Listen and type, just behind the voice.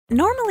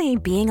Normally,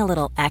 being a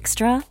little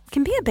extra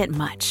can be a bit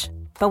much,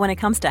 but when it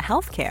comes to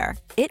healthcare,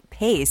 it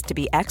pays to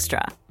be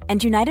extra.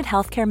 And United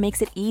Healthcare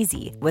makes it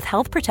easy with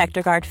Health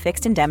Protector Guard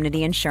fixed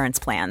indemnity insurance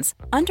plans.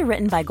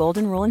 Underwritten by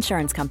Golden Rule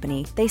Insurance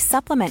Company, they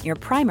supplement your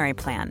primary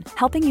plan,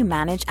 helping you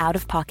manage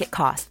out-of-pocket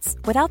costs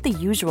without the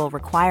usual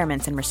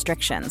requirements and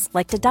restrictions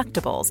like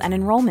deductibles and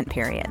enrollment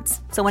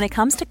periods. So when it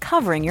comes to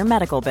covering your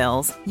medical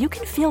bills, you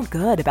can feel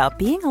good about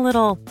being a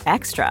little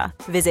extra.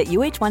 Visit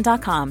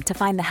uh1.com to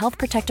find the Health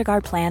Protector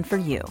Guard plan for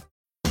you.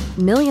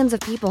 Millions of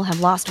people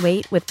have lost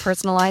weight with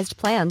personalized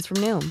plans from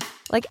Noom.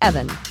 Like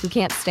Evan, who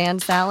can't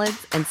stand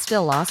salads and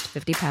still lost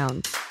 50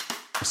 pounds.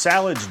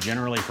 Salads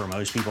generally for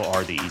most people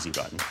are the easy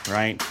button,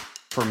 right?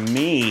 For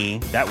me,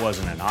 that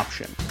wasn't an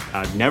option.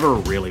 I never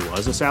really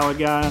was a salad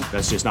guy.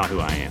 That's just not who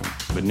I am.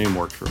 But Noom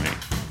worked for me.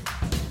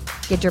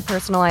 Get your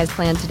personalized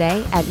plan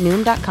today at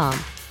Noom.com.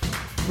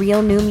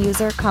 Real Noom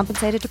user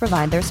compensated to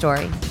provide their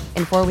story.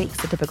 In 4 weeks,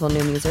 the typical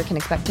Noom user can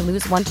expect to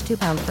lose 1 to 2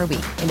 pounds per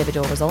week.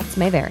 Individual results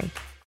may vary.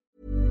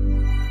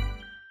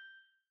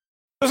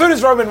 As soon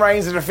as Roman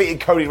Reigns had defeated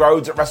Cody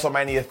Rhodes at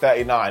WrestleMania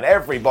 39,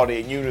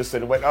 everybody in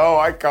unison went, "Oh,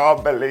 I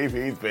can't believe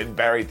he's been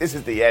buried. This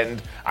is the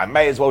end. I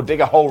may as well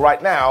dig a hole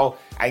right now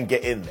and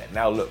get in there."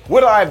 Now look,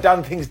 would I have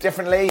done things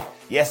differently?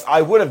 Yes,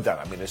 I would have done.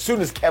 I mean, as soon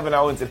as Kevin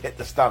Owens had hit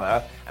the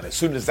stunner, and as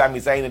soon as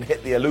Sami Zayn had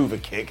hit the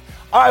Aluva kick,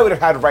 I would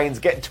have had Reigns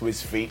get to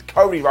his feet,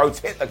 Cody Rhodes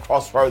hit the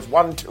crossroads,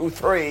 1, 2,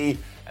 3,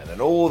 and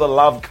then all the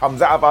love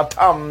comes out of our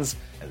tums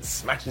and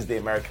smashes the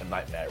American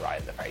Nightmare right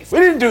in the face. We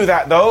didn't do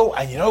that though,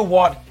 and you know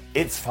what?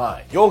 It's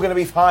fine. You're going to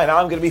be fine.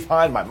 I'm going to be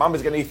fine. My mum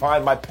is going to be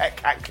fine. My pet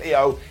cat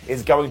Cleo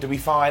is going to be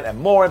fine. And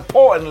more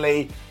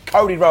importantly,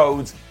 Cody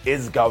Rhodes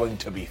is going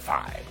to be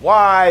fine.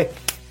 Why?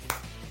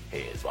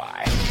 Here's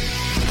why.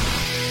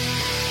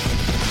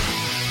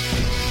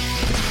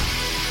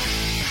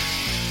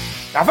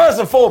 Now, first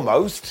and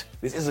foremost,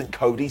 this isn't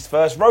Cody's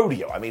first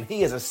rodeo. I mean,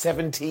 he is a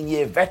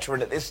 17-year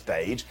veteran at this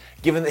stage,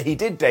 given that he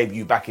did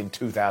debut back in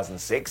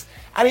 2006,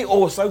 and he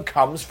also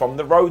comes from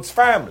the Rhodes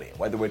family.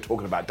 Whether we're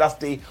talking about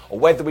Dusty or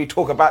whether we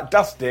talk about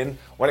Dustin,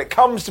 when it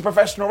comes to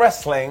professional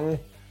wrestling,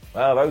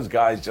 well, those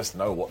guys just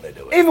know what they're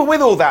doing. Even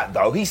with all that,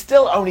 though, he's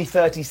still only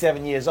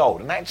 37 years old,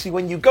 and actually,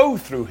 when you go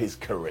through his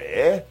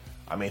career,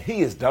 I mean,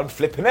 he has done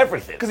flipping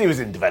everything. Because he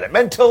was in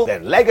developmental,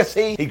 then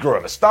legacy, he grew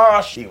a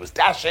moustache, he was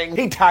dashing,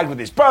 he tagged with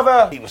his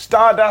brother, he was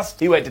Stardust,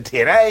 he went to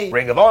TNA,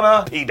 Ring of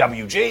Honor,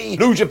 PWG,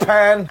 New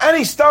Japan, and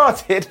he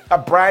started a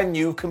brand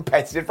new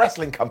competitive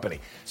wrestling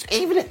company. So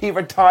even if he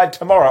retired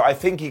tomorrow, I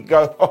think he'd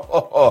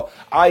go,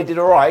 I did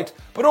all right.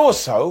 But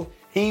also,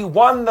 he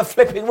won the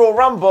flipping Royal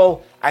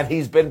Rumble, and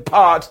he's been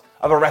part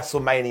of a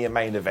WrestleMania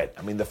main event.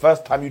 I mean, the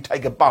first time you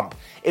take a bump,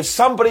 if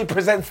somebody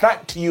presents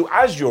that to you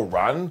as your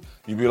run,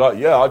 you'd be like,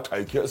 yeah, I'll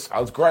take it,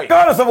 sounds great.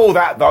 Regardless of all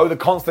that, though, the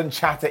constant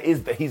chatter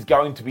is that he's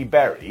going to be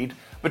buried.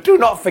 But do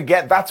not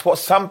forget, that's what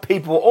some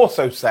people were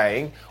also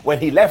saying when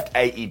he left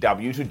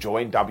AEW to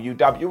join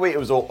WWE. It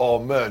was all, oh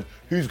man,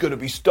 who's going to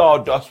be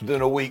Stardust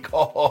within a week?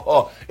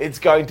 It's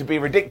going to be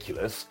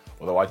ridiculous.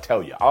 Although I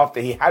tell you, after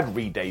he had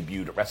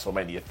re-debuted at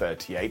WrestleMania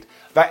 38,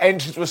 that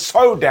entrance was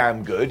so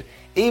damn good,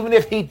 even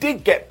if he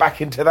did get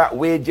back into that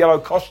weird yellow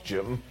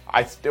costume,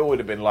 I still would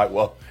have been like,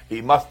 well, he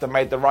must have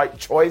made the right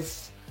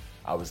choice.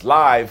 I was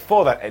live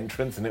for that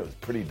entrance and it was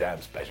pretty damn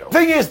special. The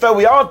thing is, though,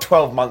 we are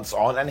 12 months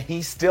on and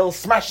he's still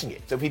smashing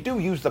it. So if we do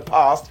use the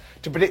past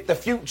to predict the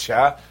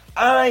future,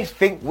 I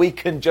think we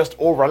can just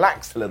all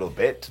relax a little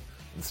bit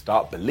and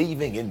start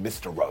believing in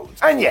Mr.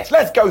 Rhodes. And yes,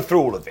 let's go through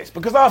all of this,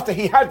 because after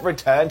he had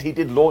returned, he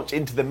did launch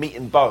into the meat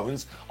and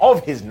bones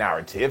of his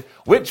narrative,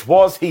 which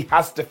was he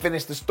has to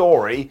finish the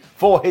story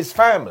for his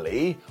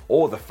family,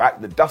 or the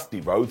fact that Dusty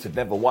Rhodes had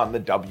never won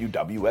the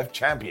WWF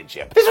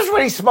Championship. This was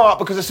really smart,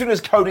 because as soon as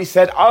Cody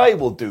said, I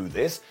will do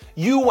this,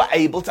 you were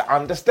able to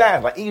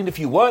understand. Like, even if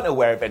you weren't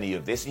aware of any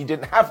of this, you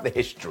didn't have the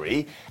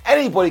history,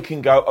 anybody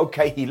can go,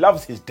 okay, he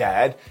loves his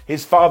dad,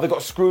 his father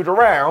got screwed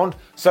around,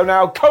 so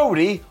now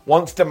Cody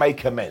wants to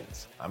make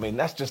amends. I mean,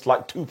 that's just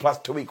like 2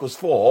 + 2 =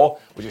 4,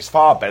 which is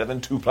far better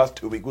than 2 +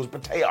 2 =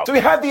 potato. So we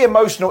had the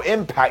emotional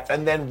impact,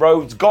 and then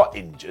Rhodes got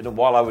injured, and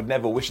while I would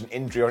never wish an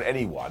injury on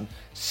anyone,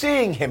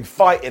 seeing him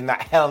fight in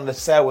that Hell in a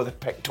Cell with a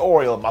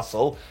pectoral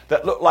muscle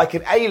that looked like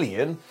an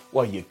alien,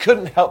 well, you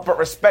couldn't help but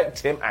respect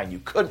him, and you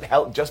couldn't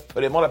help just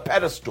put him on a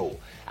pedestal.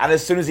 And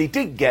as soon as he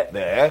did get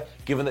there,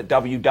 given that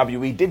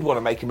WWE did want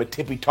to make him a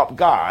tippy-top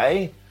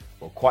guy,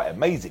 well, quite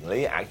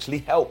amazingly, it actually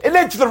helped. It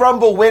led to the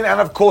Rumble win and,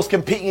 of course,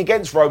 competing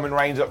against Roman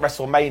Reigns at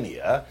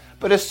WrestleMania.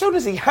 But as soon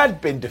as he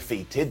had been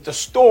defeated, the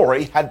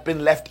story had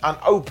been left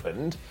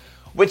unopened,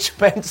 which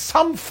meant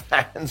some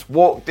fans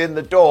walked in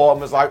the door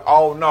and was like,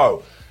 oh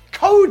no,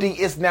 Cody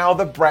is now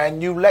the brand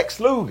new Lex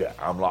Luger.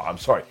 I'm like, I'm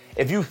sorry.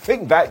 If you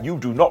think that, you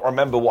do not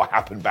remember what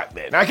happened back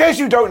then. Now, in case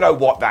you don't know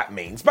what that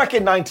means, back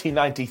in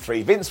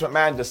 1993, Vince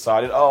McMahon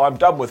decided, oh, I'm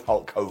done with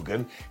Hulk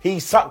Hogan. He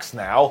sucks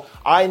now.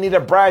 I need a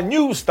brand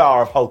new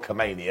star of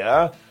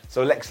Hulkamania.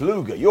 So Lex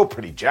Luger, you're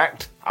pretty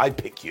jacked. I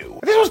pick you.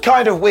 This was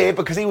kind of weird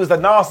because he was the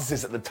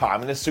narcissist at the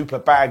time and a super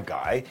bad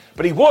guy,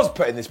 but he was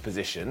put in this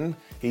position.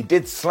 He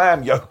did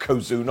slam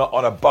Yokozuna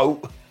on a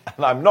boat.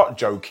 and I'm not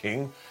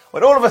joking,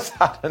 when all of a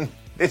sudden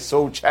this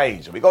all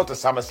changed. We got to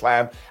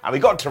SummerSlam and we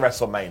got to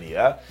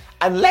WrestleMania,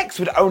 and Lex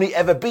would only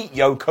ever beat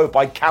Yoko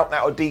by count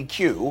out or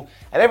DQ,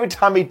 and every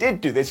time he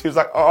did do this, he was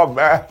like, oh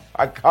man,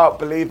 I can't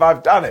believe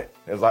I've done it.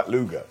 It was like,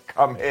 Luger,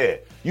 come here.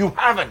 You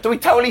haven't. So we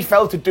totally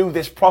failed to do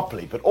this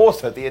properly, but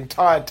also the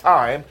entire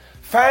time,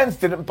 fans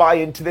didn't buy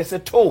into this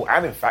at all.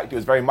 And in fact, it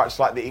was very much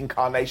like the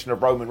incarnation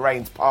of Roman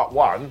Reigns Part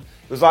 1.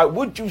 It was like,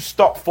 would you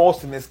stop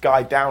forcing this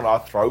guy down our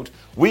throat?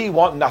 We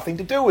want nothing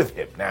to do with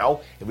him.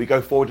 Now, if we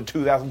go forward to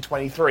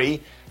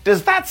 2023,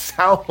 does that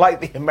sound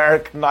like the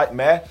American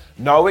Nightmare?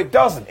 No, it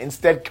doesn't.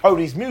 Instead,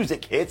 Cody's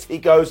music hits, he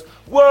goes,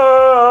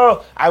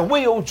 whoa, and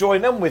we all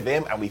join in with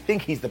him, and we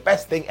think he's the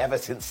best thing ever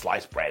since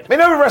sliced bread. I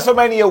mean, over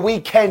WrestleMania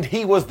weekend,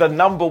 he was the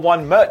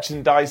 #1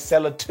 merchandise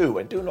seller too,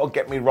 and do not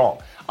get me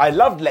wrong, I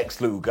loved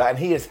Lex Luger, and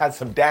he has had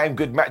some damn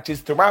good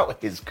matches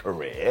throughout his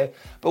career,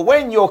 but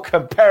when you're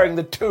comparing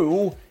the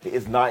two, it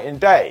is night and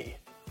day.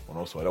 And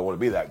also, I don't want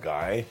to be that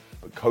guy,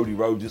 but Cody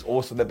Rhodes is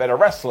also the better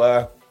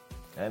wrestler,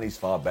 and he's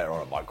far better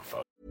on a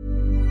microphone.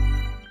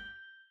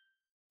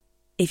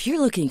 If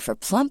you're looking for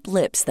plump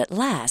lips that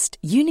last,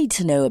 you need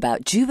to know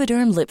about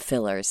Juvederm lip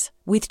fillers.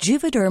 With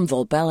Juvederm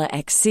Volbella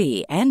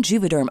XC and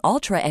Juvederm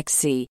Ultra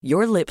XC,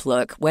 your lip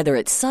look, whether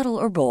it's subtle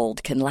or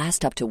bold, can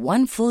last up to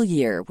 1 full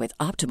year with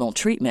optimal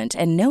treatment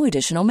and no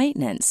additional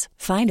maintenance.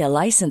 Find a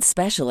licensed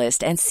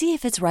specialist and see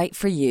if it's right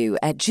for you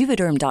at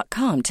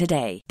Juvederm.com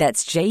today.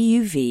 That's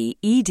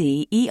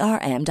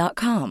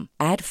JUVEDERM.com.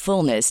 Add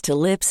fullness to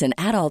lips in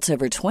adults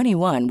over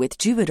 21 with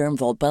Juvederm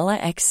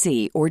Volbella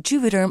XC or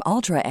Juvederm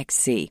Ultra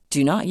XC.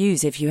 Do not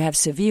use if you have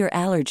severe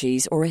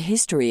allergies or a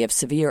history of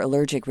severe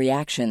allergic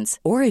reactions,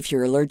 or if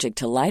you're allergic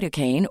to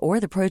lidocaine or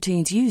the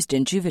proteins used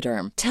in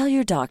Juvederm. Tell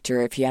your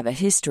doctor if you have a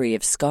history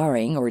of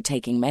scarring or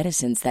taking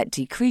medicines that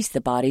decrease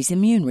the body's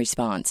immune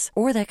response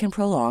or that can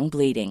prolong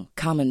bleeding.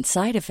 Common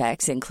side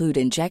effects include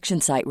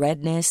injection site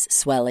redness,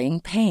 swelling,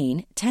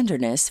 pain,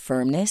 tenderness,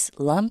 firmness,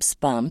 lumps,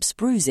 bumps,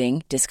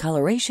 bruising,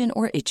 discoloration,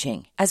 or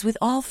itching. As with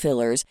all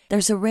fillers,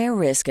 there's a rare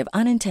risk of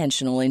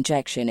unintentional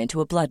injection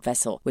into a blood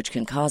vessel, which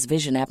can cause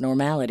vision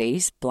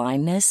abnormalities,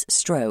 blindness,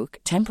 stroke,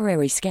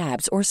 temporary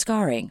scabs, or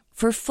scarring.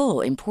 For full,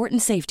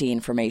 important safety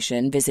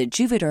information, visit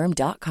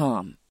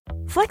Juvederm.com.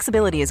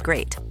 Flexibility is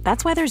great.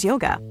 That's why there's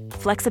yoga.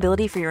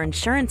 Flexibility for your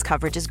insurance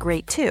coverage is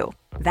great too.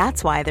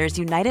 That's why there's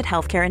United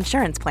Healthcare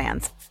Insurance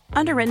Plans.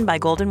 Underwritten by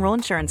Golden Rule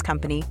Insurance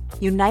Company,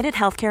 United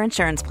Healthcare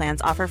Insurance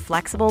Plans offer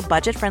flexible,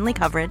 budget-friendly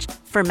coverage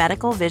for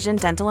medical, vision,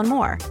 dental, and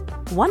more.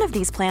 One of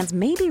these plans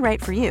may be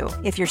right for you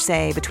if you're,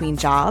 say, between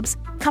jobs,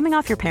 coming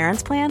off your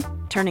parents' plan,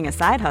 turning a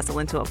side hustle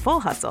into a full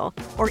hustle,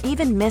 or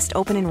even missed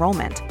open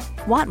enrollment.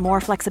 Want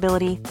more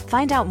flexibility?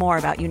 Find out more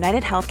about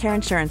United Healthcare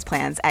Insurance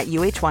Plans at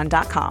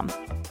UH1.com.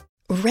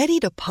 Ready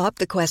to pop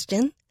the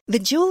question? The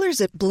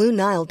jewelers at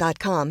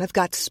BlueNile.com have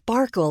got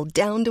sparkle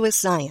down to a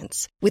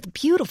science with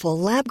beautiful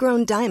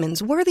lab-grown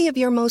diamonds worthy of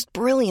your most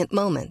brilliant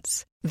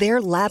moments.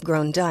 Their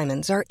lab-grown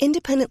diamonds are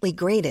independently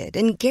graded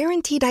and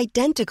guaranteed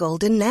identical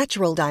to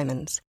natural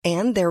diamonds,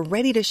 and they're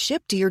ready to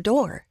ship to your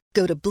door.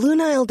 Go to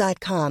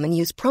BlueNile.com and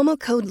use promo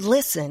code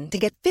LISTEN to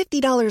get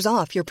 $50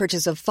 off your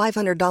purchase of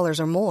 $500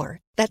 or more.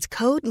 That's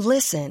code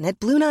LISTEN at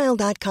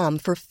BlueNile.com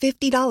for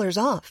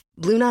 $50 off.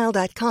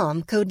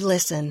 BlueNile.com, code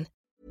LISTEN.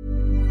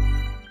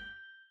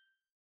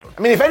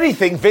 I mean, if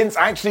anything, Vince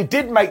actually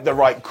did make the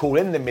right call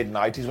in the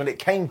mid-90s when it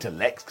came to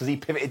Lex, because he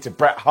pivoted to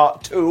Bret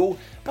Hart too,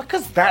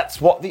 because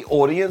that's what the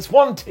audience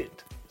wanted.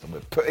 So we're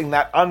putting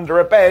that under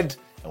a bed,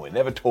 and we're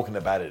never talking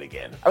about it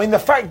again. I mean, the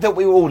fact that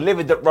we were all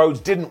livid that Rhodes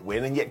didn't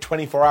win, and yet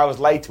 24 hours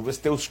later we're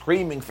still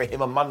screaming for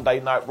him on Monday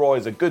Night Raw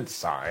is a good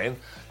sign.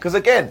 Because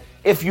again,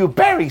 if you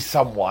bury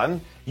someone,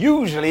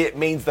 usually it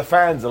means the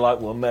fans are like,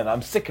 well, man,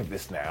 I'm sick of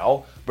this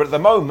now. But at the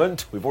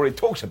moment, we've already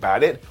talked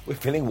about it, we're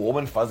feeling warm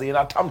and fuzzy in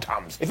our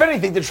tum-tums. If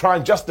anything, to try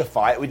and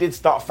justify it, we did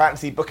start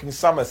fancy booking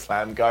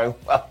SummerSlam going,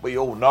 well, we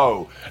all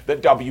know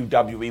that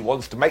WWE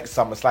wants to make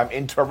SummerSlam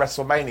into a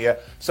WrestleMania,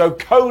 so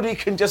Cody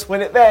can just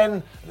win it then,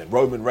 and then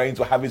Roman Reigns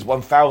will have his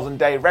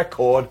 1,000-day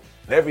record,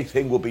 and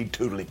everything will be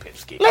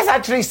toodly-pipsky. Let's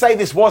actually say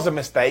this was a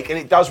mistake, and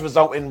it does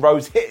result in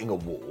Rhodes hitting a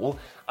wall.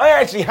 I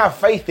actually have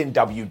faith in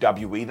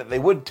WWE that they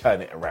would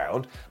turn it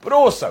around, but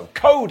also,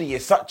 Cody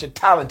is such a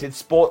talented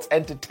sports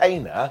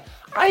entertainer,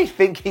 I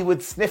think he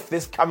would sniff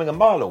this coming a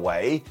mile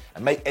away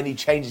and make any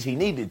changes he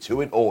needed to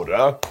in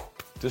order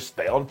to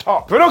stay on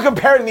top. We're not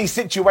comparing these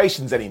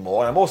situations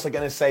anymore, and I'm also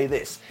going to say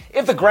this.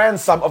 If the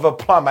grandson of a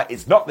plumber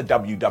is not the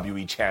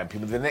WWE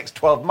champion within the next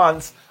 12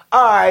 months,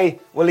 I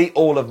will eat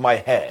all of my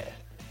hair.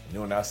 And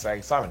you're now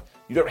saying, Simon,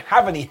 you don't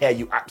have any hair,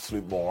 you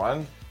absolute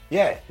moron.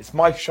 Yeah, it's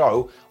my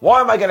show.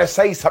 Why am I going to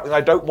say something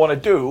I don't want to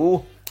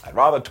do? I'd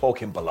rather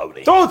talk in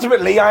baloney. So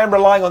ultimately, I am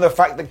relying on the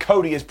fact that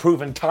Cody has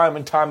proven time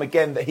and time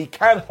again that he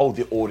can hold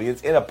the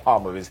audience in a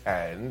palm of his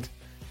hand.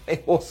 He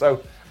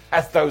also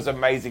has those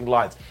amazing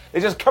lines. They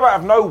just come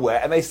out of nowhere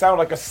and they sound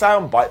like a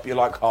soundbite, but you're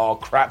like, oh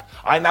crap,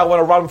 I now want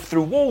to run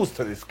through walls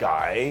to this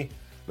guy.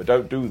 But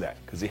don't do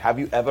that, because have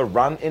you ever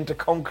run into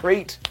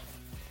concrete?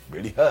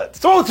 really hurts.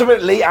 So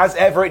ultimately, as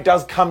ever, it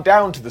does come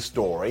down to the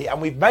story,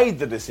 and we've made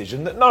the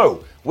decision that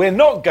no, we're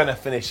not going to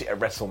finish it at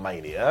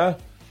WrestleMania,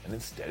 and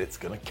instead it's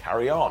going to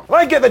carry on. And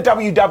I get that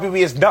WWE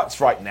is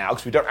nuts right now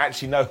because we don't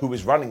actually know who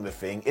is running the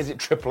thing. Is it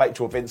Triple H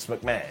or Vince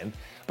McMahon?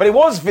 But it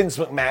was Vince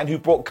McMahon who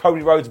brought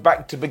Cody Rhodes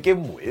back to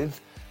begin with.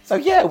 So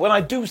yeah, when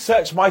I do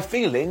search my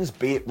feelings,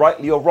 be it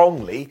rightly or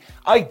wrongly,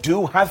 I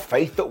do have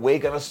faith that we're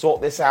going to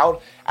sort this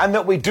out and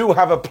that we do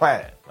have a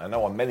plan. I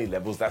know on many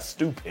levels that's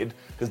stupid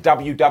because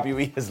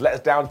WWE has let us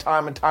down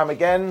time and time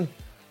again,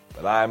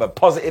 but I am a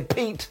positive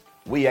Pete.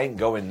 We ain't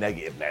going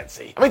negative,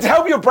 Nancy. I mean, to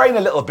help your brain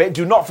a little bit,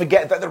 do not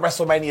forget that the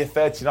WrestleMania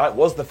 39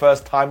 was the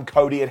first time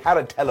Cody had had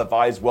a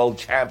televised World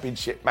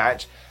Championship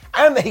match,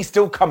 and that he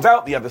still comes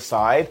out the other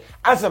side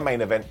as a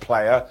main event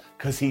player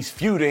because he's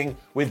feuding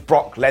with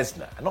Brock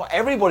Lesnar. And not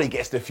everybody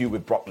gets to feud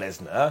with Brock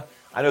Lesnar.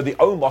 I know the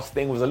Omos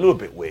thing was a little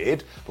bit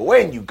weird, but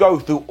when you go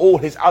through all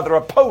his other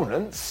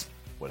opponents,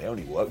 well, he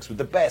only works with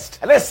the best.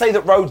 And let's say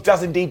that Rhodes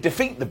does indeed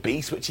defeat the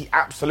Beast, which he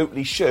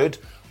absolutely should.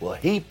 Well,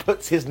 he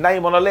puts his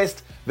name on a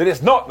list that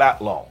is not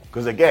that long.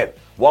 Because again,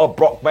 while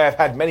Brock may have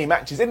had many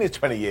matches in his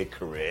 20-year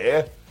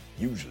career,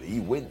 usually he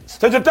wins.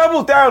 So to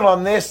double down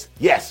on this,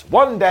 yes,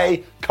 one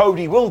day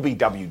Cody will be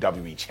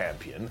WWE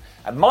champion,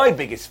 and my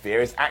biggest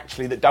fear is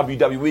actually that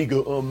WWE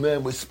go, oh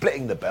man, we're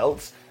splitting the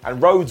belts,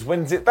 and Rhodes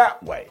wins it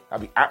that way.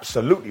 That'd be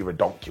absolutely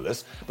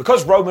redonkulous.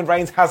 Because Roman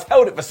Reigns has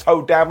held it for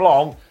so damn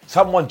long,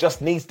 someone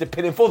just needs to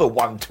pin him for the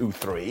 1, 2,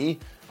 3.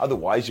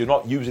 Otherwise, you're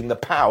not using the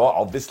power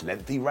of this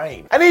lengthy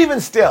reign. And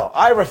even still,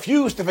 I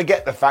refuse to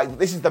forget the fact that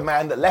this is the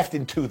man that left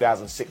in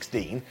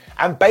 2016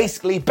 and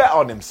basically bet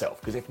on himself.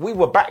 Because if we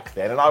were back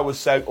then and I was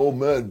saying, oh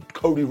man,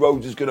 Cody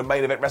Rhodes is going to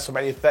main event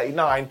WrestleMania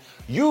 39,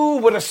 you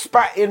would have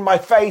spat in my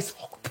face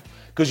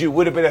because you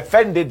would have been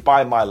offended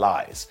by my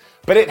lies.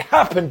 But it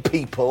happened,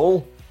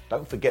 people.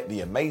 Don't forget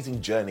the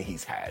amazing journey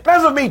he's had. But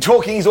as of me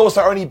talking, he's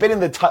also only been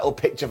in the title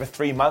picture for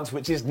 3 months,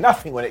 which is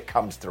nothing when it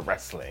comes to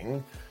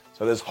wrestling.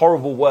 So those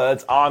horrible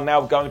words are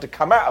now going to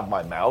come out of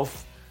my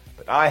mouth,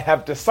 but I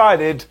have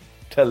decided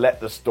to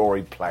let the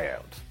story play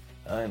out.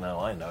 I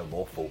know,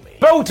 more for me.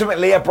 But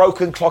ultimately, a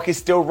broken clock is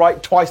still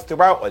right twice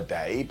throughout a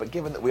day, but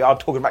given that we are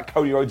talking about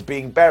Cody Rhodes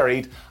being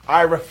buried,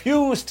 I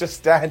refuse to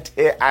stand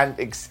here and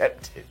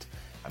accept it.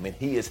 I mean,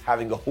 he is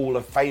having a Hall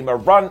of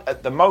Famer run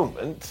at the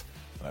moment,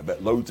 and I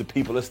bet loads of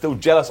people are still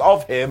jealous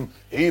of him,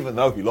 even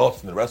though he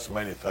lost in the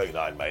WrestleMania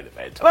 39 main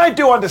event. And I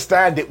do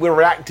understand it, we're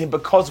reacting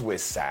because we're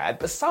sad,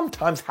 but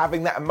sometimes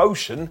having that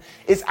emotion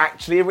is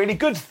actually a really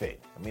good thing.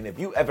 I mean, have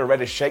you ever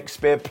read a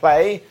Shakespeare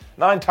play?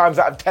 9 times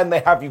out of 10 they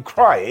have you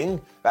crying.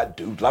 That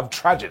dude loved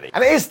tragedy.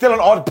 And it is still an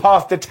odd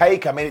path to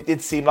take. I mean, it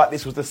did seem like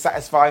this was the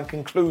satisfying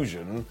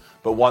conclusion,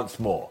 but once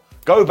more,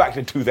 go back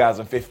to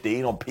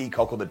 2015 on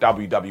Peacock or the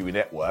WWE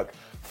Network,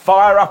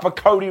 fire up a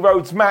Cody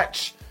Rhodes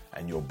match,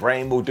 and your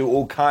brain will do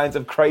all kinds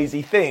of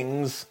crazy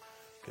things,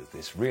 because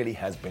this really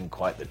has been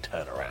quite the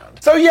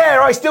turnaround. So yeah,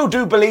 I still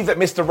do believe that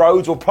Mr.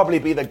 Rhodes will probably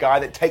be the guy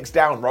that takes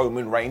down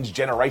Roman Reigns'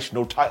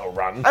 generational title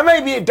run. And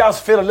maybe it does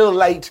feel a little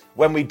late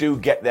when we do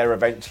get there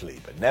eventually,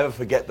 but never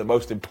forget the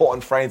most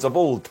important phrase of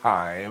all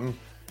time.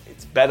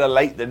 It's better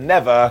late than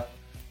never,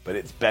 but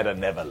it's better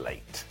never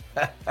late.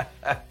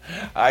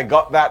 I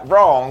got that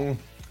wrong.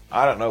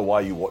 I don't know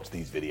why you watch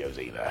these videos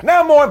either.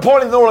 Now, more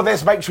important than all of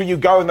this, make sure you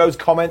go in those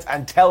comments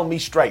and tell me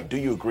straight. Do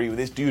you agree with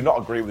this? Do you not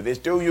agree with this?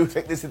 Do you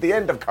think this is the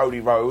end of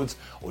Cody Rhodes?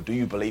 Or do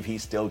you believe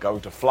he's still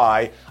going to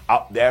fly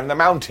up there in the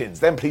mountains?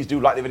 Then please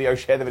do like the video,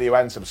 share the video,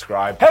 and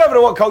subscribe. Head over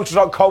to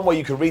whatculture.com where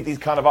you can read these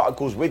kind of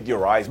articles with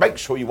your eyes. Make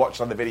sure you watch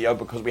on the video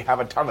because we have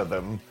a ton of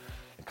them.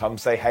 And come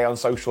say hey on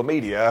social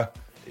media,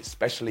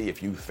 especially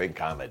if you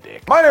think I'm a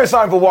dick. My name is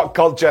Simon for What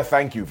Culture.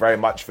 Thank you very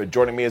much for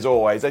joining me as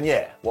always. And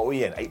yeah, what are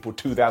we in? April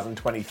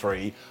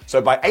 2023.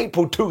 So by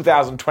April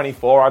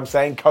 2024, I'm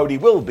saying Cody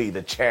will be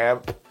the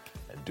champ.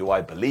 And do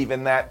I believe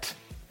in that?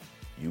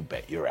 You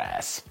bet your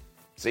ass.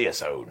 See you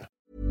soon.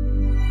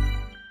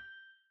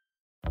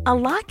 A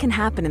lot can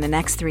happen in the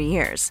next 3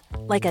 years.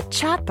 Like a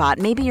chatbot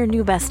may be your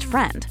new best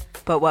friend.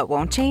 But what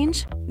won't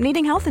change?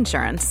 Needing health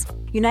insurance.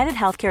 United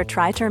Healthcare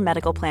Tri-Term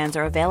Medical Plans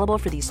are available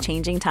for these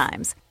changing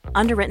times.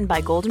 Underwritten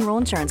by Golden Rule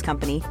Insurance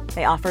Company,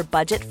 they offer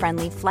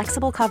budget-friendly,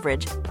 flexible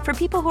coverage for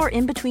people who are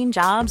in between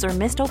jobs or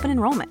missed open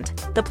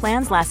enrollment. The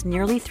plans last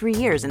nearly 3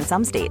 years in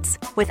some states,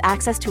 with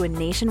access to a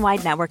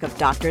nationwide network of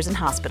doctors and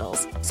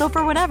hospitals. So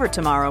for whatever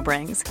tomorrow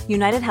brings,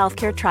 United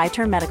Healthcare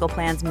Tri-Term Medical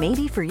Plans may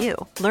be for you.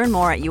 Learn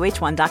more at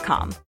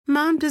uh1.com.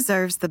 Mom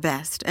deserves the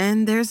best,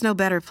 and there's no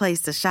better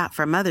place to shop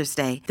for Mother's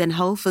Day than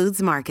Whole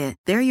Foods Market.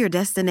 They're your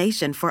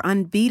destination for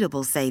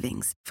unbeatable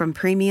savings, from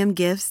premium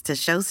gifts to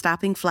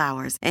show-stopping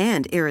flowers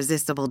and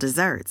irresistible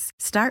desserts.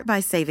 Start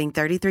by saving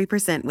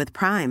 33% with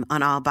Prime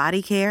on all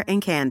body care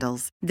and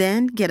candles.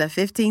 Then get a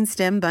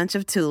 15-stem bunch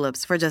of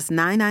tulips for just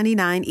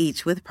 $9.99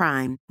 each with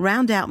Prime.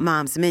 Round out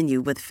Mom's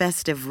menu with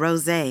festive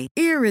rosé,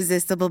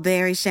 irresistible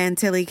berry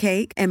chantilly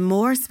cake, and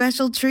more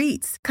special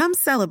treats. Come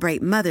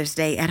celebrate Mother's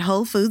Day at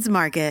Whole Foods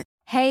Market.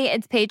 Hey,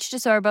 it's Paige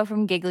DeSorbo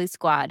from Giggly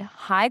Squad.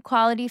 High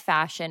quality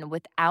fashion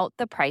without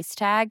the price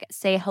tag.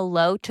 Say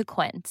hello to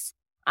Quince.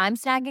 I'm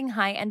snagging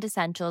high-end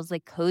essentials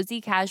like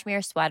cozy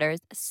cashmere sweaters,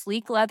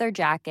 sleek leather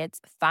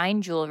jackets,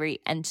 fine jewelry,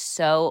 and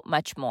so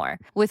much more.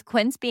 With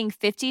Quince being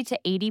 50 to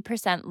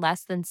 80%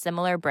 less than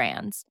similar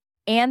brands.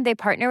 And they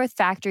partner with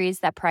factories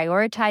that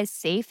prioritize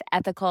safe,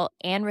 ethical,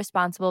 and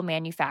responsible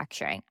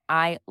manufacturing.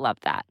 I love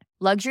that.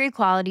 Luxury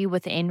quality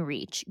within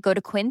reach. Go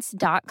to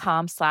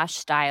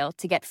quince.com/style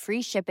to get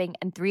free shipping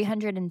and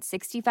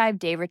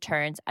 365-day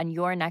returns on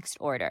your next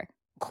order.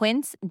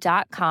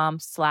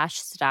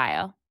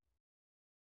 Quince.com/style.